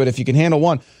 2, but if you can handle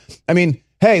 1.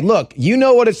 Hey, look, you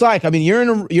know what it's like.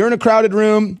 You're in a crowded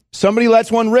room. Somebody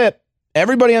lets one rip.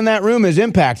 Everybody in that room is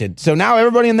impacted. So now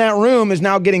everybody in that room is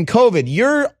now getting COVID.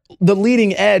 You're the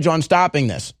leading edge on stopping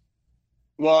this.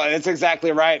 Well, that's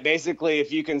exactly right. Basically,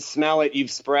 if you can smell it, you've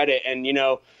spread it. And,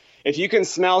 if you can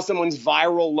smell someone's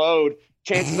viral load,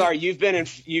 chances are you've been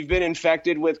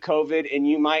infected with COVID, and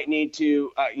you might need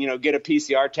to, get a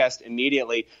PCR test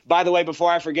immediately. By the way,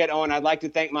 before I forget, Owen, I'd like to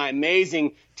thank my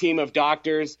amazing team of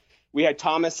doctors. We had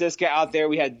Thomas Siska out there.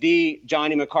 We had the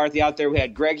Johnny McCarthy out there. We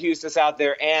had Greg Hustis out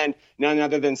there, and none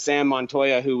other than Sam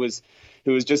Montoya, who was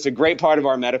just a great part of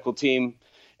our medical team.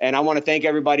 And I want to thank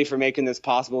everybody for making this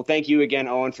possible. Thank you again,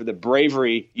 Owen, for the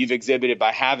bravery you've exhibited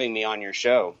by having me on your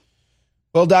show.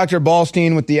 Well, Dr.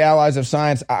 Ballstein with the Allies of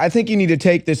Science, I think you need to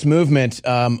take this movement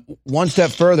one step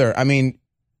further. I mean,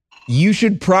 you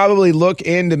should probably look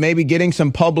into maybe getting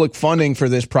some public funding for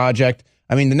this project.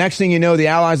 I mean, the next thing you know, the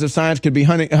Allies of Science could be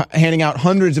handing out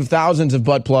hundreds of thousands of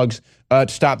butt plugs to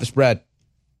stop the spread.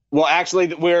 Well,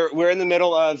 actually, we're in the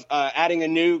middle of adding a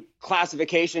new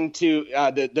classification to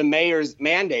the mayor's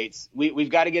mandates. We've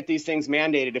got to get these things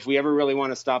mandated if we ever really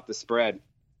want to stop the spread.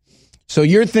 So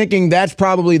you're thinking that's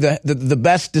probably the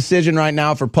best decision right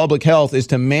now for public health is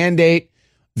to mandate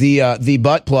the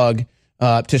butt plug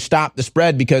to stop the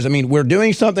spread, because, I mean, we're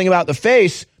doing something about the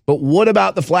face, but what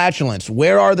about the flatulence?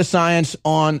 Where are the science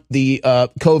on the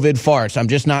COVID farts? I'm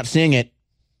just not seeing it.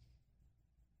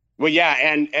 Well, yeah,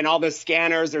 and all the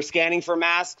scanners are scanning for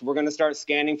masks. We're going to start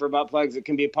scanning for butt plugs. It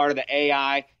can be a part of the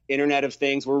AI, Internet of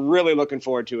Things. We're really looking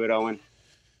forward to it, Owen.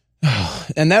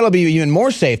 And that'll be even more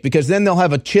safe, because then they'll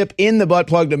have a chip in the butt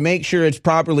plug to make sure it's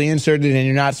properly inserted and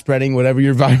you're not spreading whatever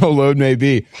your viral load may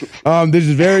be. This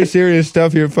is very serious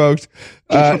stuff here, folks.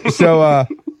 So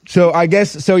I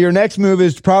guess your next move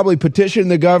is to probably petition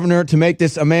the governor to make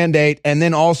this a mandate, and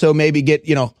then also maybe get,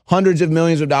 hundreds of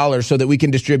millions of dollars so that we can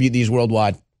distribute these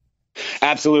worldwide.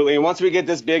 Absolutely. And once we get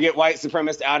this bigot white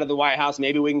supremacist out of the White House,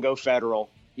 maybe we can go federal,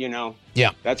 Yeah.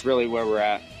 That's really where we're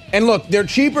at. And look, they're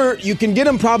cheaper. You can get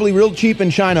them probably real cheap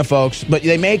in China, folks, but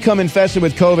they may come infested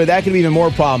with COVID. That could be even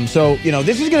more problems. So,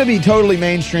 this is going to be totally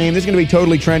mainstream. This is going to be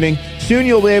totally trending. Soon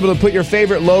you'll be able to put your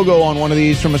favorite logo on one of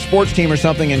these from a sports team or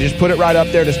something and just put it right up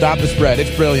there to stop the spread.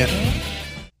 It's brilliant.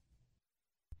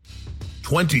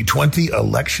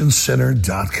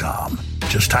 2020electioncenter.com.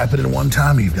 Just type it in one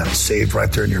time, and you've got it saved right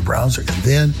there in your browser. And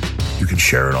then you can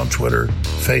share it on Twitter,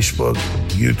 Facebook,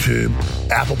 YouTube,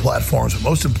 Apple platforms, but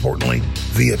most importantly,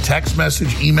 via text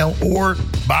message, email, or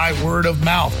by word of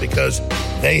mouth, because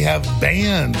they have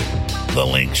banned the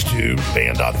links to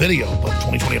ban.video. But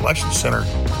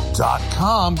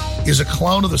 2020electioncenter.com is a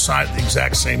clone of the site, the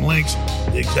exact same links,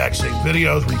 the exact same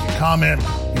videos where you can comment,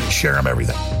 you can share them,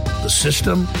 everything. The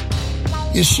system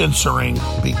is censoring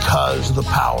because the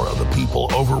power of the people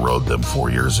overrode them 4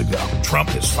 years ago. Trump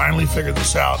has finally figured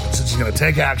this out, and since he's going to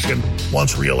take action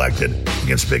once reelected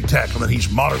against big tech, and then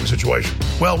he's monitoring the situation.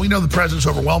 Well, we know the president's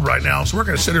overwhelmed right now, so we're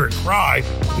going to sit here and cry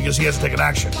because he hasn't taken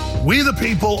action. We, the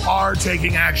people, are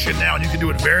taking action now, and you can do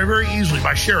it very, very easily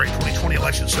by sharing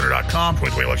 2020electioncenter.com,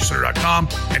 2020electioncenter.com,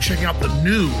 and checking out the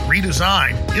new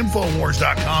redesigned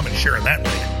Infowars.com and sharing that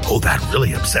link. Oh, that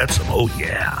really upsets him. Oh,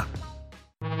 yeah.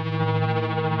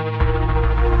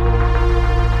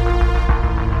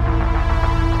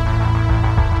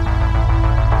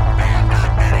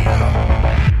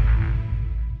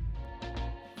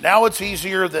 Now it's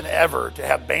easier than ever to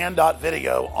have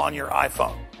Band.video on your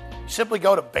iPhone. Simply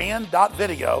go to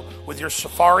Band.video with your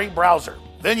Safari browser.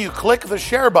 Then you click the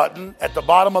share button at the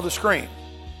bottom of the screen.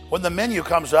 When the menu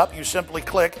comes up, you simply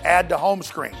click Add to Home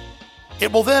Screen.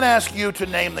 It will then ask you to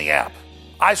name the app.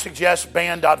 I suggest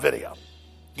Band.video.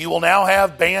 You will now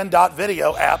have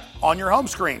Band.video app on your home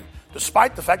screen,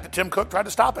 despite the fact that Tim Cook tried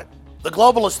to stop it. The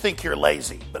globalists think you're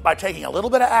lazy, but by taking a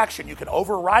little bit of action, you can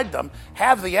override them,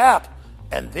 have the app,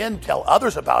 and then tell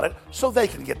others about it so they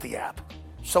can get the app.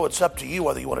 So it's up to you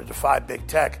whether you want to defy big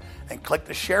tech and click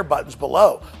the share buttons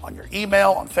below on your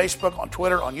email, on Facebook, on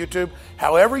Twitter, on YouTube.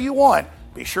 However you want,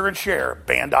 be sure and share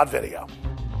Band.video.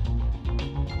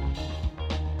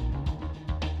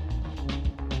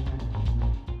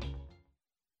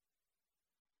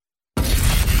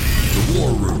 The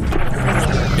War Room.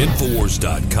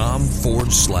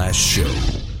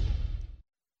 Infowars.com/show.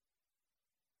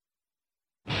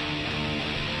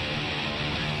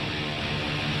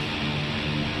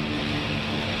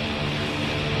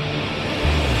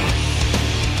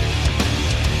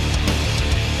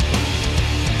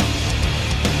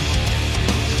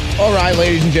 All right,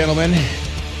 ladies and gentlemen,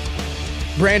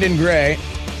 Brandon Gray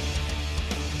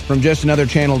from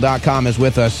JustAnotherChannel.com is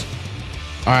with us.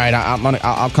 All right,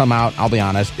 I'll come out. I'll be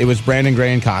honest. It was Brandon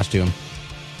Gray in costume.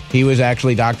 He was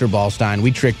actually Dr. Ballstein.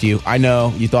 We tricked you. I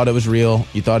know you thought it was real.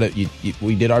 You thought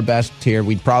we did our best here.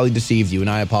 We probably deceived you, and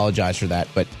I apologize for that.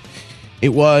 But It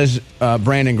was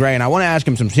Brandon Gray, and I want to ask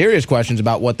him some serious questions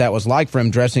about what that was like for him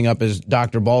dressing up as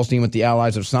Dr. Ballstein with the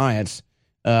Allies of Science,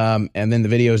 and then the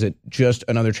videos at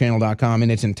justanotherchannel.com in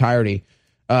its entirety.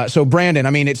 So, Brandon, I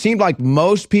mean, it seemed like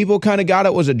most people kind of got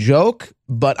it was a joke,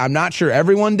 but I'm not sure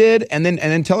everyone did. And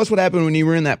then tell us what happened when you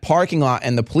were in that parking lot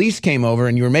and the police came over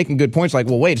and you were making good points like,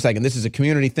 well, wait a second, this is a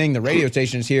community thing. The radio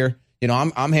station's here. You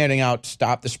know, I'm handing out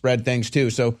stop the spread things too.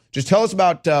 So just tell us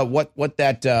about what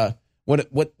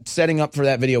setting up for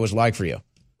that video was like for you.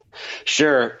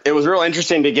 Sure. It was real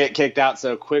interesting to get kicked out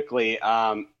so quickly.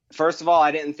 First of all,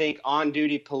 I didn't think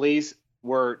on-duty police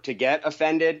were to get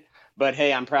offended, but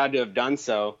hey, I'm proud to have done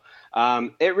so.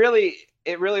 It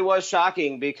really was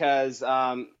shocking because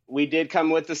we did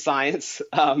come with the science.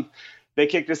 They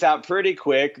kicked us out pretty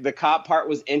quick. The cop part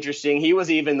was interesting. He was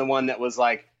even the one that was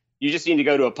like, you just need to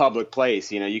go to a public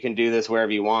place. You know, you can do this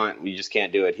wherever you want. You just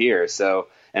can't do it here. So,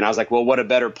 and I was like, well, what a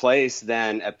better place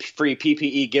than a free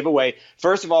PPE giveaway.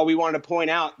 First of all, we wanted to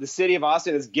point out the city of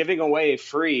Austin is giving away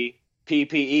free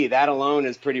PPE. That alone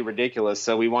is pretty ridiculous.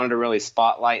 So we wanted to really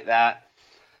spotlight that.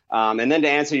 And then to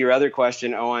answer your other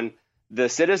question, Owen, the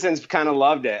citizens kind of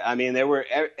loved it. I mean,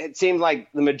 it seemed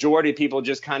like the majority of people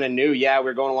just kind of knew, yeah,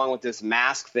 we're going along with this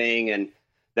mask thing, and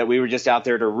that we were just out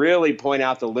there to really point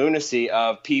out the lunacy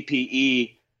of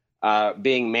PPE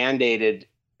being mandated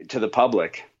to the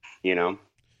public, you know.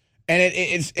 And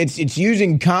it's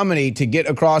using comedy to get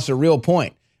across a real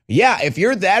point. Yeah, if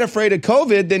you're that afraid of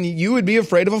COVID, then you would be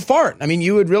afraid of a fart. I mean,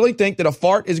 you would really think that a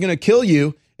fart is going to kill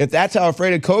you if that's how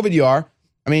afraid of COVID you are.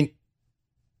 I mean,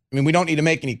 we don't need to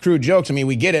make any crude jokes. I mean,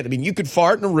 we get it. I mean, you could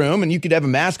fart in a room and you could have a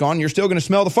mask on. And you're still going to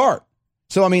smell the fart.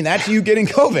 So, I mean, that's you getting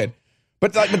COVID.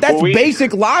 But that's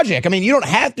basic logic. I mean, you don't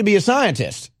have to be a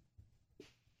scientist.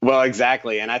 Well,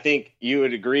 exactly. And I think you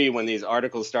would agree when these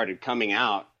articles started coming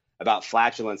out about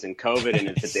flatulence and COVID and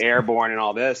if it's airborne and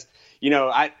all this, you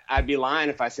know, I'd be lying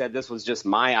if I said this was just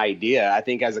my idea. I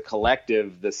think as a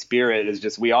collective, the spirit is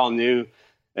just, we all knew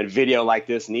a video like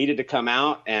this needed to come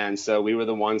out. And so we were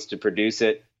the ones to produce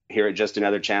it here at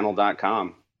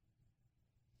justanotherchannel.com.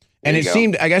 And it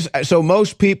seemed, I guess, so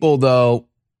most people, though,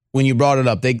 when you brought it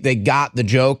up, they got the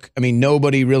joke. I mean,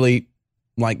 nobody really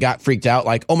got freaked out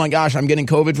like, oh my gosh, I'm getting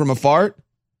COVID from a fart.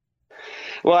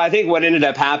 Well, I think what ended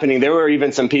up happening, there were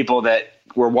even some people that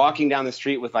were walking down the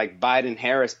street with like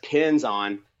Biden-Harris pins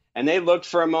on, and they looked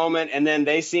for a moment and then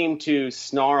they seemed to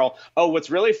snarl. Oh, what's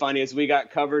really funny is we got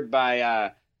covered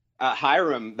by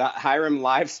Hiram. Hiram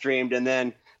live streamed, and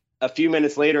then a few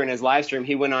minutes later in his live stream,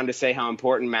 he went on to say how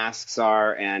important masks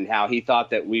are and how he thought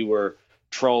that we were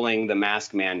trolling the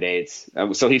mask mandates.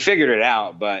 So he figured it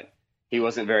out, but he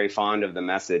wasn't very fond of the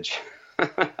message.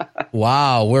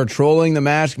 Wow, we're trolling the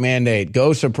mask mandate.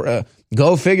 Go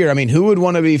figure. I mean, who would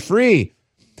want to be free?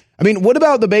 I mean, what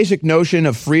about the basic notion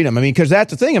of freedom? I mean, because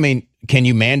that's the thing. I mean, can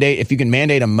you mandate, if you can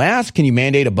mandate a mask, can you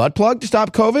mandate a butt plug to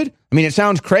stop COVID? I mean, it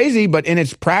sounds crazy, but in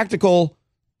its practical,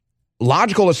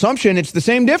 logical assumption, it's the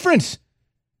same difference.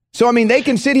 So, I mean, they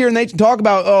can sit here and they can talk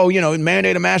about, oh, you know,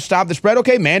 mandate a mask, stop the spread.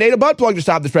 Okay, mandate a butt plug to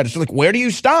stop the spread. It's like, where do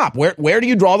you stop? Where do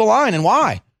you draw the line and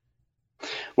why?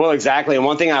 Well, exactly. And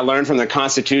one thing I learned from the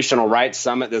Constitutional Rights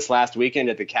Summit this last weekend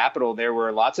at the Capitol, there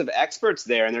were lots of experts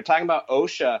there, and they're talking about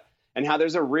OSHA and how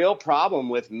there's a real problem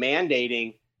with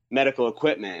mandating medical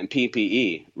equipment and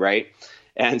PPE, right?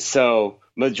 And so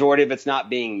majority of it's not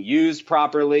being used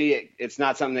properly. It's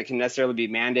not something that can necessarily be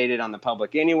mandated on the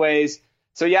public anyways.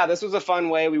 So, yeah, this was a fun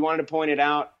way. We wanted to point it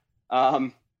out.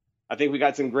 I think we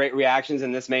got some great reactions,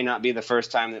 and this may not be the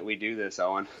first time that we do this,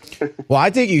 Owen. Well, I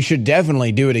think you should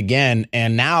definitely do it again.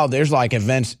 And now there's like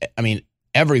events, I mean,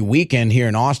 every weekend here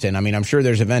in Austin. I mean, I'm sure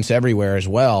there's events everywhere as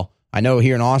well. I know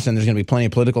here in Austin, there's going to be plenty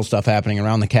of political stuff happening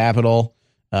around the Capitol,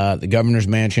 the governor's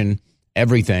mansion,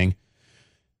 everything.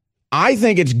 I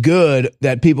think it's good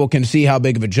that people can see how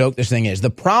big of a joke this thing is. The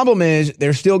problem is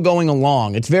they're still going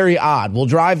along. It's very odd. We'll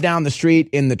drive down the street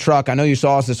in the truck. I know you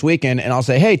saw us this weekend, and I'll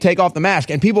say, hey, take off the mask.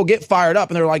 And people get fired up,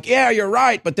 and they're like, yeah, you're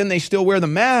right. But then they still wear the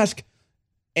mask.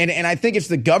 And I think it's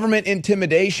the government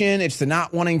intimidation. It's the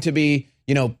not wanting to be,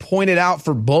 you know, pointed out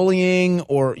for bullying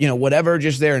or, you know, whatever,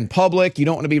 just there in public. You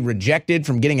don't want to be rejected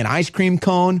from getting an ice cream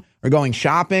cone or going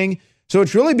shopping. So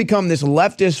it's really become this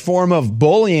leftist form of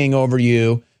bullying over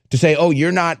you to say, oh,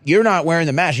 you're not wearing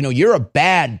the mask. You know, you're a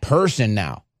bad person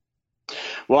now.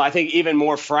 Well, I think even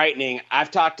more frightening, I've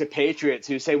talked to patriots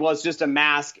who say, well, it's just a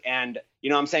mask. And, you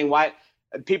know, I'm saying, why?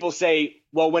 People say,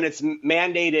 well, when it's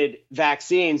mandated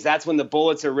vaccines, that's when the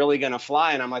bullets are really going to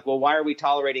fly. And I'm like, well, why are we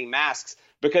tolerating masks?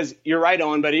 Because you're right,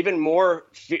 Owen, but even more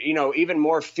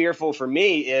fearful for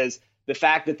me is the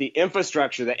fact that the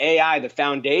infrastructure, the AI, the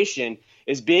foundation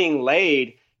is being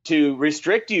laid to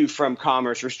restrict you from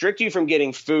commerce, restrict you from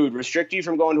getting food, restrict you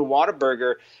from going to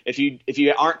Whataburger if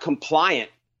you aren't compliant,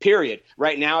 period.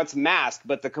 Right now it's masked,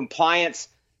 but the compliance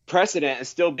precedent is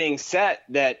still being set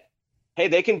that, hey,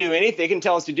 they can do anything. They can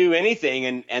tell us to do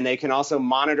anything, and they can also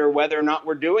monitor whether or not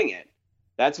we're doing it.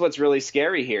 That's what's really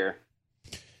scary here.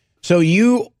 So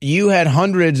you had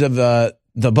hundreds of the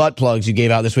butt plugs you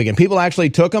gave out this weekend. People actually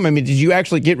took them? I mean, did you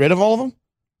actually get rid of all of them?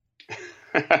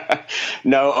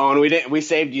 No, Owen, we didn't. We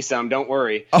saved you some. Don't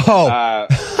worry. Oh,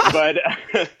 but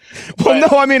well,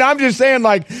 no. I mean, I'm just saying,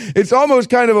 like, it's almost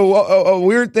kind of a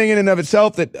weird thing in and of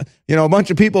itself that a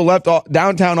bunch of people left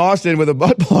downtown Austin with a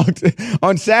butt plug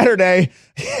on Saturday.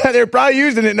 Yeah, they're probably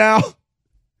using it now.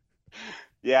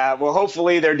 Yeah, well,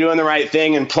 hopefully they're doing the right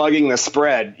thing and plugging the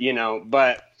spread.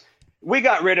 But we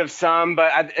got rid of some,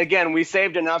 but again, we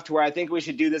saved enough to where I think we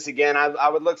should do this again. I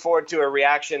would look forward to a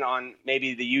reaction on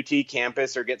maybe the UT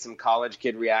campus or get some college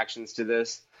kid reactions to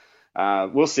this.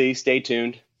 We'll see. Stay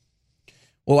tuned.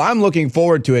 Well, I'm looking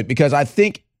forward to it because I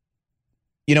think,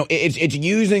 it's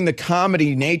using the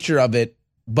comedy nature of it,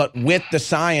 but with the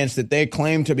science that they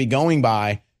claim to be going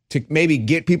by to maybe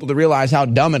get people to realize how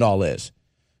dumb it all is.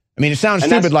 I mean, it sounds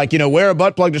stupid, like, wear a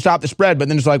butt plug to stop the spread, but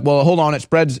then it's like, well, hold on, it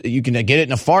spreads. You can get it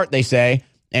in a fart, they say,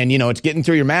 and, it's getting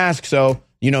through your mask. So,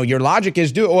 your logic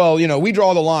is, we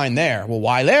draw the line there. Well,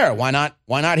 why there? Why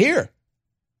not here?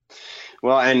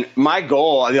 Well, and my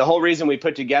goal, the whole reason we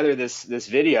put together this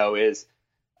video is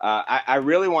I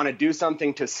really want to do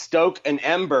something to stoke an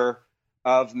ember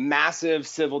of massive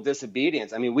civil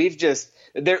disobedience. I mean,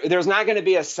 there's not going to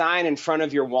be a sign in front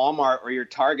of your Walmart or your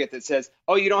Target that says,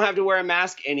 oh, you don't have to wear a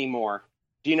mask anymore.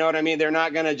 Do you know what I mean? They're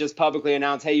not going to just publicly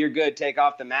announce, hey, you're good, take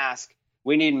off the mask.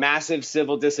 We need massive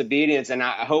civil disobedience. And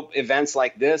I hope events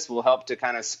like this will help to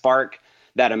kind of spark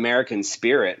that American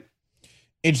spirit.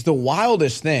 It's the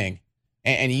wildest thing.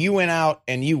 And you went out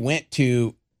and you went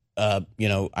to, I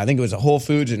think it was a Whole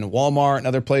Foods and Walmart and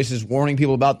other places warning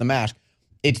people about the mask.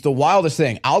 It's the wildest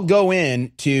thing. I'll go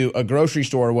in to a grocery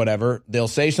store or whatever. They'll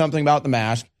say something about the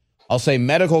mask. I'll say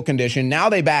medical condition. Now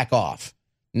they back off.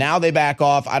 I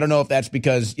don't know if that's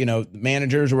because,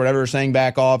 managers or whatever are saying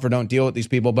back off or don't deal with these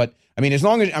people. But, I mean,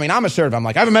 I'm assertive. I'm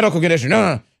like, I have a medical condition.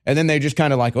 No. And then they just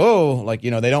kind of like, they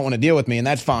don't want to deal with me. And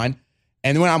that's fine.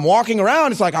 And when I'm walking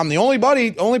around, it's like I'm the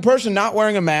only person not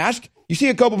wearing a mask. You see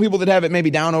a couple people that have it maybe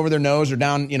down over their nose or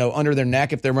down, under their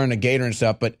neck if they're wearing a gaiter and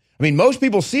stuff. But I mean, most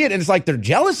people see it and it's like they're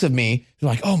jealous of me. They're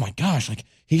like, oh my gosh, like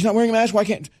he's not wearing a mask. Why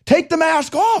can't take the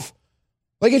mask off?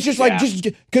 Like it's just like just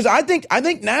because I think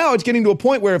now it's getting to a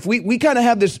point where if we kind of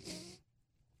have this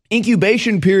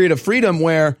incubation period of freedom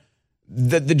where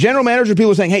the general manager,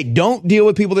 people are saying, hey, don't deal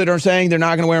with people that are saying they're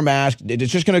not going to wear a mask.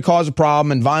 It's just going to cause a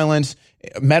problem and violence,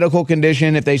 medical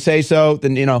condition. If they say so,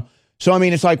 then So, I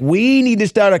mean, it's like we need to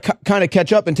start to kind of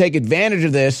catch up and take advantage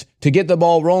of this to get the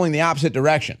ball rolling the opposite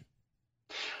direction.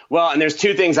 Well, and there's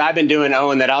two things I've been doing,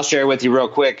 Owen, that I'll share with you real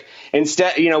quick.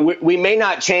 Instead, we may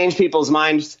not change people's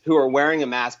minds who are wearing a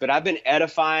mask, but I've been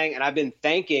edifying and I've been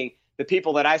thanking the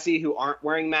people that I see who aren't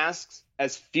wearing masks,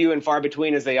 as few and far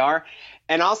between as they are.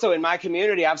 And also in my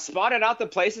community, I've spotted out the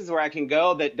places where I can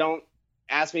go that don't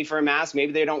ask me for a mask.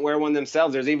 Maybe they don't wear one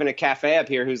themselves. There's even a cafe up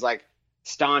here who's like,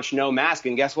 staunch no mask,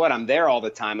 and guess what? I'm there all the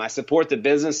time. I support the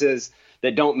businesses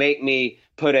that don't make me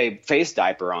put a face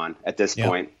diaper on at this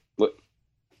point.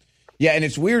 Yeah, and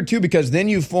it's weird too because then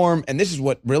you form, and this is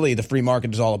what really the free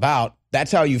market is all about.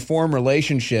 That's how you form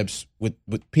relationships with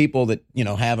people that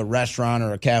have a restaurant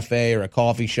or a cafe or a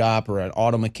coffee shop or an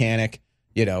auto mechanic,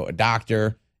 a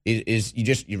doctor.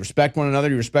 You respect one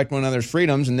another, you respect one another's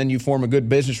freedoms, and then you form a good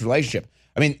business relationship.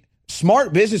 I mean,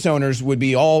 smart business owners would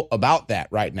be all about that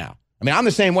right now. I mean, I'm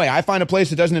the same way. I find a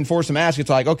place that doesn't enforce a mask. It's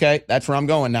like, okay, that's where I'm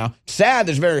going now. Sad,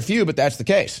 there's very few, but that's the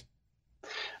case.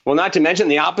 Well, not to mention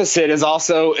the opposite is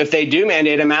also if they do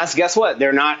mandate a mask, guess what?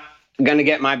 They're not going to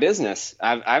get my business.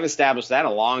 I've established that a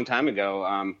long time ago.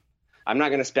 I'm not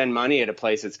going to spend money at a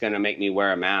place that's going to make me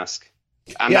wear a mask.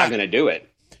 I'm not going to do it.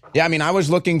 Yeah, I mean, I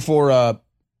was looking for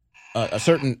a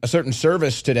certain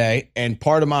service today, and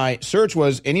part of my search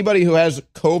was anybody who has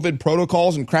COVID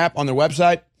protocols and crap on their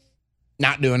website.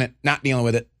 Not doing it, not dealing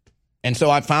with it. And so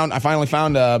I finally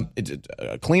found a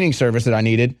cleaning service that I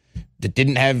needed that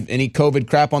didn't have any COVID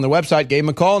crap on their website, gave them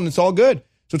a call, and it's all good.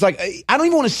 So it's like, I don't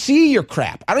even want to see your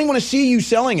crap. I don't even want to see you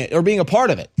selling it or being a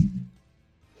part of it.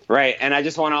 Right. And I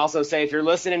just want to also say, if you're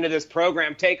listening to this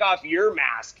program, take off your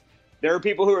mask. There are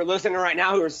people who are listening right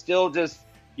now who are still just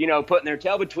putting their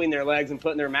tail between their legs and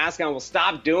putting their mask on. Well,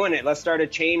 stop doing it. Let's start a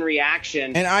chain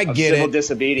reaction and I of get civil it.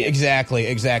 disobedience.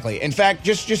 Exactly. In fact,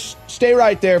 just stay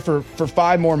right there for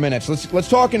 5 more minutes. Let's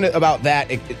talk about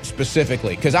that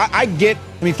specifically, because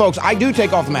folks, I do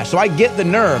take off the mask, so I get the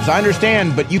nerves. I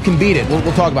understand, but you can beat it. We'll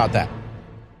talk about that.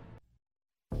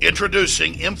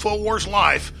 Introducing InfoWars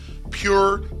Life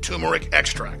Pure Turmeric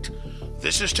Extract.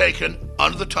 This is taken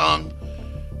under the tongue.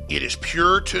 It is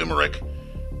pure turmeric.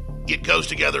 It goes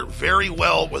together very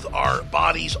well with our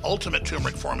body's ultimate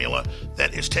turmeric formula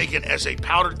that is taken as a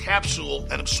powdered capsule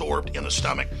and absorbed in the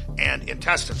stomach and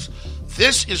intestines.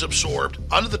 This is absorbed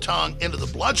under the tongue into the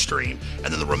bloodstream,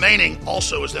 and then the remaining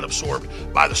also is then absorbed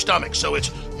by the stomach. So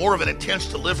it's more of an intense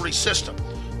delivery system.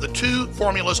 The two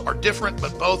formulas are different,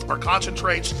 but both are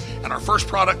concentrates, and our first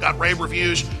product got rave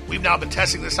reviews. We've now been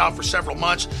testing this out for several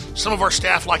months. Some of our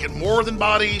staff like it more than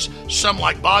bodies. Some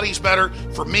like bodies better.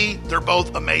 For me, they're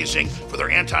both amazing for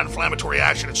their anti-inflammatory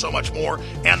action and so much more,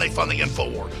 and they fund the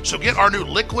InfoWar. So get our new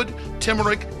liquid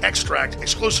turmeric extract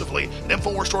exclusively at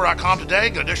InfoWarsStore.com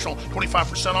today. Get an additional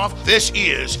 25% off. This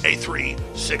is a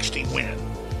 360 win.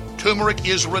 Turmeric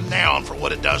is renowned for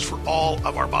what it does for all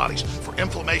of our bodies, for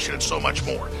inflammation and so much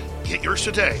more. Get yours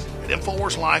today at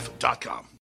InfoWarsLife.com.